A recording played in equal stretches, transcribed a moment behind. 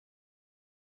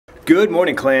Good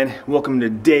morning, clan. Welcome to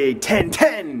day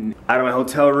 1010. Out of my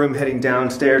hotel room, heading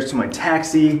downstairs to my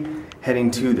taxi, heading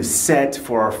to the set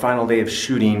for our final day of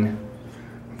shooting.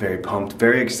 Very pumped,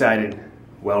 very excited,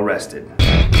 well rested.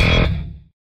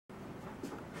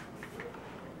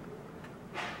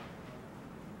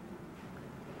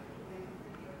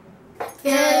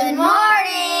 Good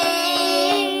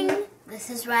morning!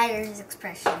 This is Ryder's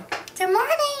expression. Good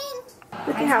morning!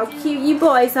 Look at how cute you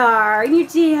boys are in your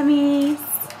jammies.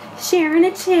 Sharing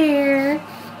a chair.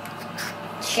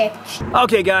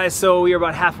 Okay guys, so we are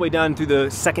about halfway done through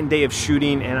the second day of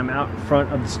shooting and I'm out in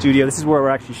front of the studio. This is where we're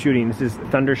actually shooting. This is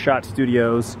Thundershot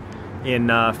Studios in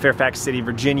Fairfax City,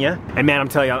 Virginia. And man, I'm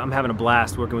telling you, I'm having a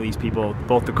blast working with these people,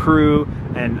 both the crew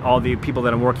and all the people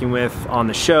that I'm working with on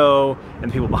the show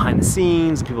and the people behind the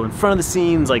scenes, the people in front of the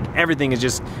scenes, like everything is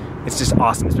just, it's just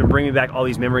awesome. It's been bringing back all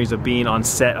these memories of being on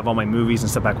set of all my movies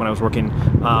and stuff back when I was working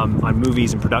on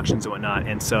movies and productions and whatnot.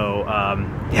 And so,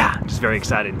 yeah, just very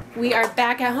excited. We are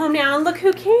back at home now and look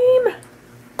who came.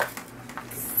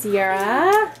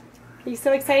 Sierra. Are you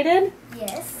so excited?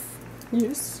 Yes.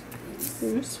 Yes.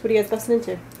 Yes. What are you guys busting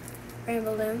into?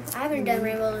 Rainbow Loom. I haven't done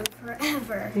Rainbow Loom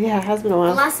forever. Yeah, it has been a while.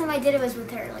 The last time I did it was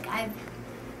with her. Like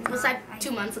it was like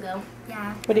 2 months ago.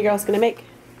 Yeah. What are you girls gonna make?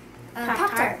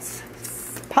 Pop-Tarts.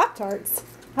 Pop-Tarts?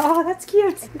 Oh, that's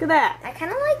cute. Look at that. I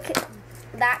kind of like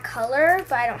that color,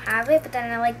 but I don't have it. But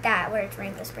then I like that where it's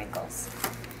rainbow sprinkles.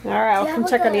 All right, I'll come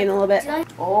check on you in a little bit.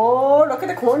 Oh, look at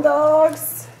the corn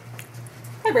dogs.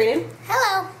 Hi, Brayden.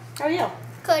 Hello. How are you?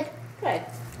 Good. Good.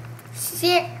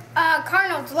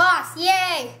 Cardinals lost.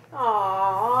 Yay.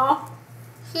 Aww.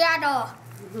 Seattle.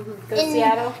 Go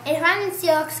Seattle. If I'm in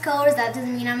Seahawks colors, that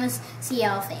doesn't mean I'm a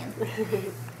Seattle fan.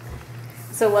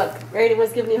 So what, Brayden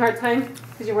was giving you a hard time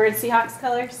because you're wearing Seahawks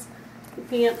colors? Your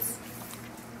pants?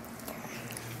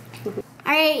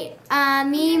 Alright,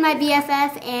 me, my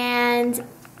BFF, and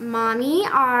Mommy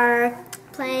are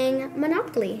playing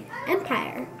Monopoly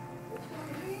Empire.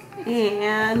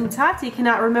 And Tati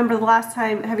cannot remember the last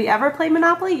time. Have you ever played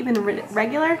Monopoly, even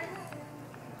regular?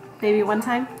 Maybe one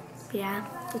time? Yeah,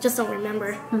 I just don't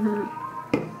remember.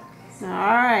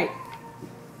 Alright.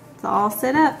 It's all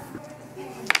set up.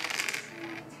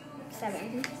 7.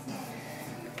 1,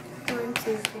 2,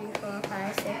 3, 4,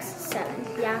 5, 6,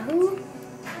 7. Yahoo?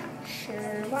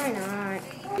 Sure, why not?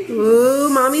 Ooh,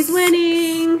 Mommy's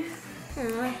winning.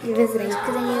 Oh, you're visiting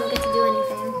because then you don't get to do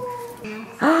anything.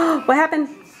 Oh, what happened?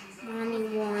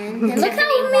 Mommy won. And look at me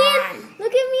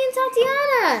and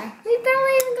Tatiana. We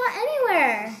barely even got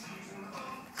anywhere.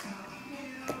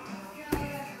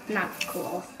 Not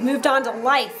cool. Moved on to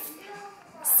life.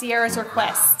 Sierra's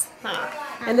request. Huh.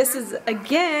 And this is,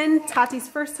 again, Tati's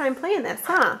first time playing this,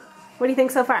 huh? What do you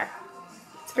think so far?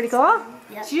 It's pretty cool?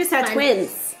 Yep. She just had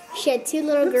twins. She had 2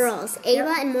 little girls,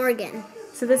 Ava and Morgan.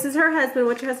 So this is her husband.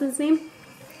 What's your husband's name?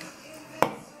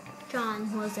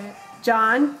 John, was it?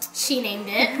 John. She named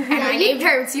it, and I named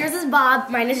her. Yours is Bob,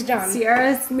 mine is John.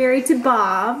 Sierra's married to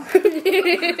Bob.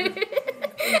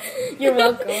 You're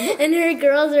welcome. And her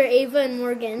girls are Ava and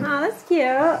Morgan. Oh, that's cute.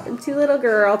 And 2 little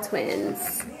girl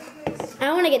twins.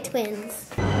 I want to get twins.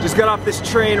 Just got off this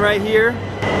train right here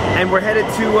and we're headed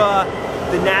to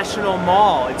the National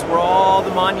Mall. It's where all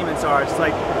the monuments are. It's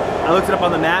like, I looked it up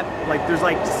on the map, like there's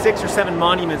like 6 or 7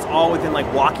 monuments all within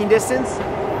like walking distance.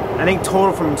 I think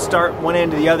total from start one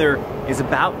end to the other is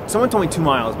about, someone told me 2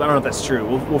 miles, but I don't know if that's true.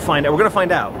 We'll find out, we're gonna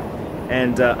find out.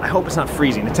 And I hope it's not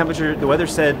freezing. The temperature, the weather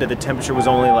said that the temperature was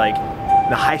only like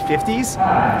the high 50s,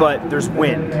 but there's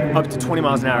wind up to 20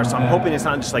 miles an hour, so I'm hoping it's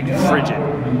not just like frigid.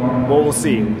 Well, we'll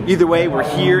see. Either way, we're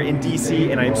here in DC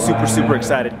and I'm super, super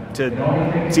excited to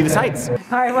see the sights. All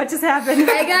right, what just happened?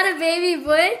 I got a baby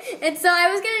boy, and so I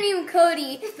was gonna name him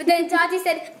Cody, but then Tati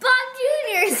said Bob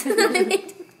Jr. So I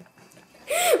named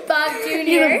Bob Jr.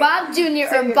 Either Bob Jr.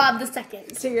 or Bob the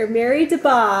Second. So you're married to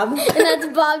Bob. And that's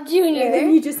Bob Jr. And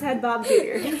then you just had Bob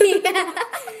Jr. Yeah.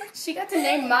 She got to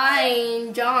name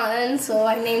mine John, so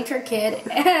I named her kid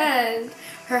and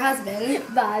her husband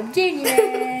Bob Jr.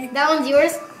 That one's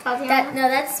yours, Tatiana? No,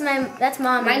 that's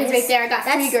mom. Mine is right there. I got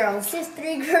 3 girls. Just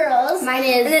 3 girls. Mine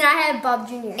is. And then I have Bob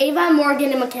Jr. Ava,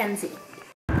 Morgan, and Mackenzie.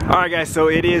 All right, guys. So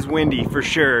it is windy for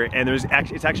sure, and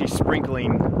it's actually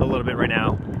sprinkling a little bit right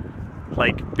now,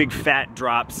 like big fat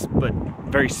drops, but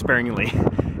very sparingly.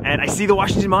 And I see the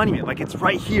Washington Monument, like it's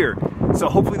right here. So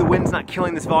hopefully the wind's not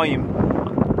killing this volume.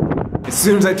 As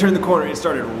soon as I turned the corner, it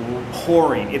started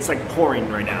pouring. It's like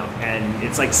pouring right now. And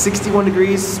it's like 61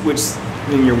 degrees, which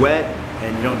when you're wet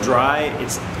and you don't dry,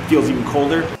 it feels even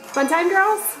colder. Fun time,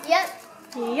 girls? Yep.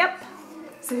 Yep.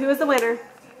 So who was the winner?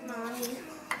 Mommy.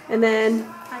 And then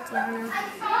Tatiana.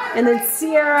 And then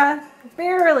Sierra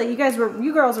Barely. You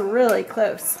girls were really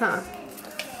close, huh?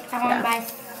 I won by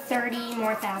 30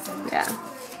 more thousand. Yeah.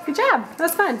 Good job. That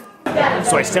was fun.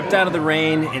 So I stepped out of the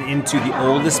rain and into the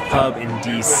oldest pub in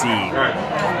DC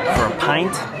for a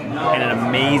pint and an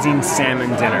amazing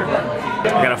salmon dinner.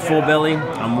 I got a full belly,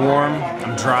 I'm warm,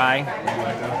 I'm dry.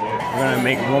 We're gonna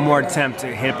make one more attempt to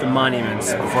hit up the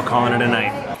monuments before calling it a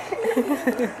night.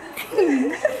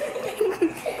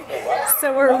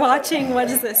 So we're watching, what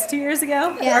is this, 2 years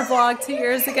ago? Yeah. Our vlog 2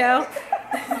 years ago.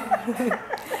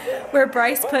 Where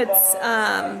Bryce puts,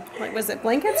 what was it,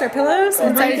 blankets or pillows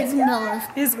inside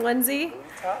his onesie,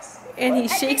 and he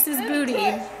shakes his booty.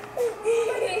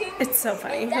 It's so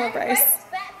funny, huh, Bryce?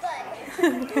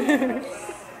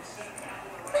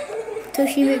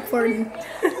 Toshi McForden.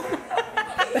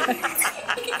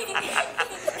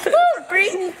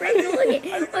 Brayden, look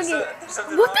at.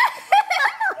 What the?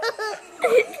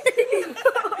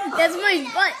 That's my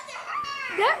butt.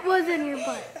 That wasn't your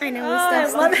butt. I know. I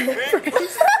love it.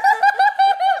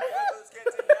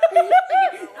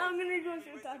 I'm gonna go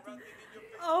show Tati.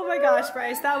 Oh my gosh,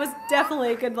 Bryce, that was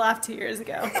definitely a good laugh 2 years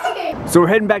ago. So we're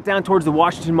heading back down towards the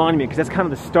Washington Monument because that's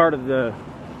kind of the start of the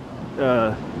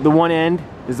one end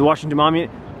is the Washington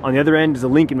Monument, on the other end is the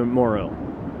Lincoln Memorial.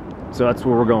 So that's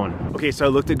where we're going. Okay, so I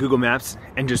looked at Google Maps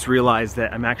and just realized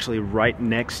that I'm actually right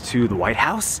next to the White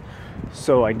House.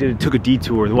 So I took a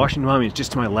detour. The Washington Monument is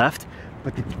just to my left,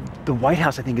 but the White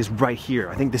House I think is right here.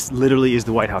 I think this literally is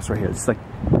the White House right here. It's like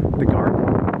the garden.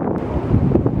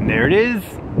 And there it is.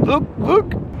 Look,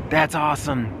 look. That's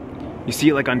awesome. You see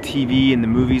it like on TV and the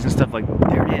movies and stuff, like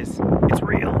there it is. It's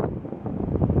real.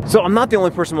 So I'm not the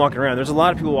only person walking around. There's a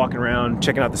lot of people walking around,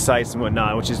 checking out the sites and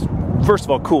whatnot, which is, first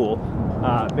of all, cool.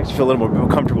 Makes you feel a little more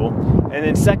comfortable. And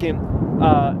then second,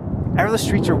 all the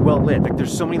streets are well lit. Like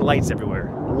there's so many lights everywhere.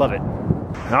 I love it.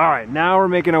 All right, now we're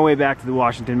making our way back to the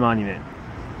Washington Monument.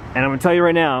 And I'm gonna tell you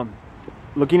right now,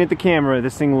 looking at the camera,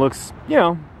 this thing looks, you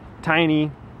know,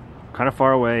 tiny, kind of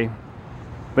far away.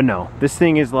 But no, this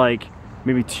thing is like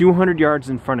maybe 200 yards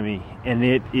in front of me, and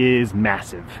it is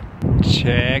massive.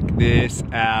 Check this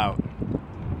out.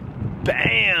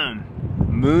 Bam!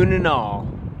 Moon and all.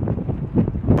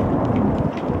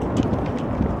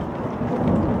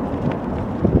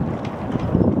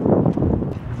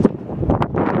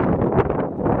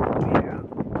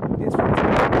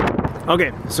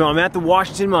 Okay, so I'm at the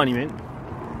Washington Monument.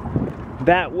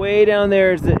 That way down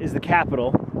there is the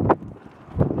Capitol.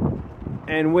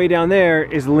 And way down there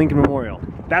is the Lincoln Memorial.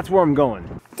 That's where I'm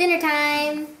going. Dinner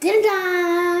time. Dinner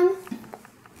time.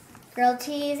 Grilled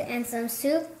cheese and some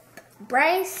soup.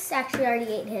 Bryce actually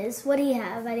already ate his. What did he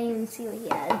have? I didn't even see what he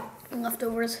had.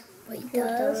 Leftovers. What he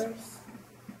does. Leftovers.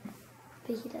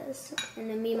 But he does. And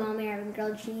then me and Mommy are having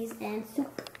grilled cheese and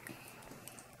soup.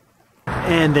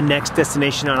 And the next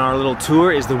destination on our little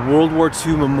tour is the World War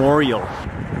II Memorial.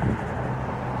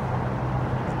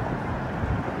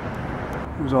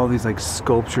 There's all these like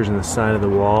sculptures on the side of the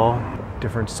wall,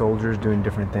 different soldiers doing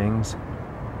different things.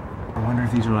 I wonder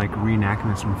if these are like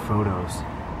reenactments from photos.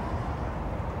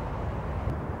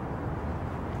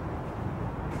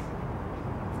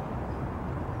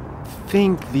 I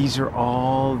think these are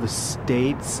all the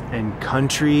states and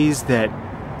countries that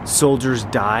soldiers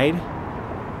died.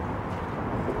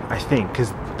 I think,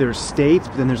 because there's states,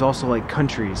 but then there's also like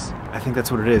countries. I think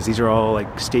that's what it is. These are all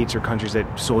like states or countries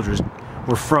that soldiers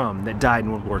were from that died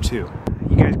in World War II.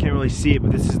 You guys can't really see it,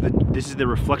 but this is the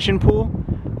reflection pool.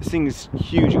 This thing is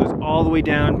huge. It goes all the way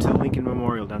down to the Lincoln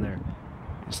Memorial down there.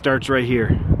 It starts right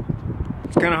here.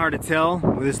 It's kind of hard to tell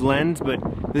with this lens, but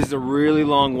this is a really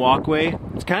long walkway.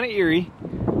 It's kind of eerie.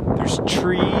 There's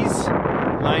trees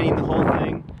lining the whole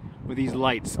thing with these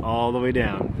lights all the way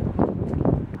down.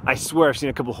 I swear I've seen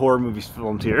a couple horror movies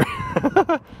filmed here.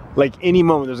 Like any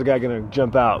moment there's a guy gonna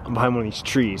jump out behind one of these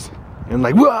trees and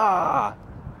like, wah!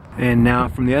 And now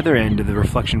from the other end of the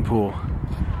reflection pool,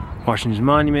 Washington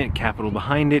Monument, Capitol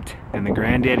behind it, and the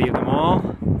granddaddy of them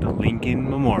all, the Lincoln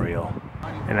Memorial.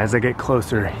 And as I get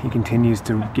closer, he continues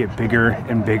to get bigger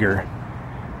and bigger.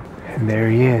 And there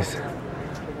he is.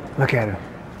 Look at him.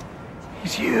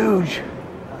 He's huge.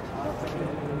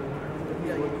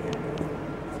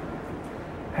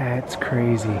 That's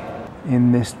crazy.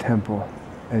 In this temple,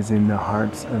 as in the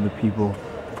hearts of the people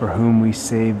for whom we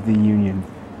saved the Union,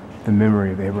 the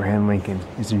memory of Abraham Lincoln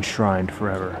is enshrined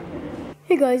forever.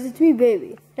 Hey guys, it's me,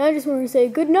 Baby. And I just want to say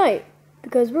good night,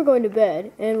 because we're going to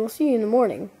bed, and we'll see you in the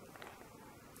morning.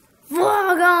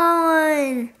 Vlog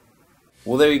on!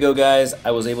 Well, there you go, guys.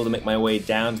 I was able to make my way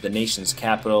down to the nation's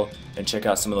capital and check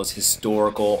out some of those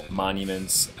historical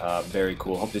monuments. Very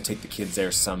cool. Hope to take the kids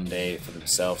there someday for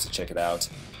themselves to check it out.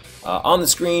 On the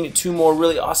screen, 2 more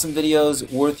really awesome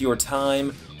videos worth your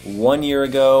time. 1 year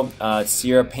ago,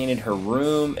 Sierra painted her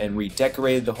room and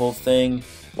redecorated the whole thing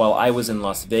while I was in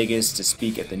Las Vegas to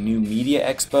speak at the New Media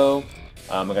Expo.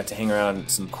 I got to hang around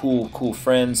some cool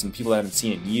friends, some people I haven't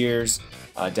seen in years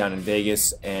down in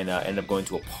Vegas, and ended up going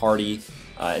to a party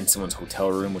in someone's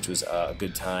hotel room, which was a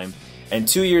good time. And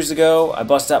 2 years ago, I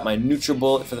busted out my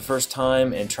NutriBullet for the first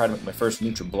time and tried to make my first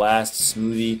NutriBlast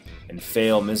smoothie and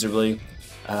fail miserably,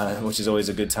 which is always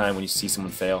a good time when you see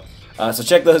someone fail. So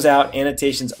check those out.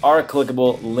 Annotations are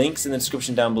clickable. Links in the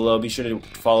description down below. Be sure to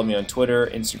follow me on Twitter,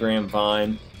 Instagram,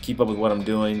 Vine. Keep up with what I'm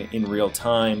doing in real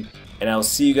time. And I'll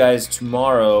see you guys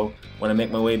tomorrow when I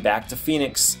make my way back to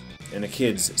Phoenix and the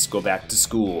kids go back to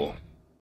school.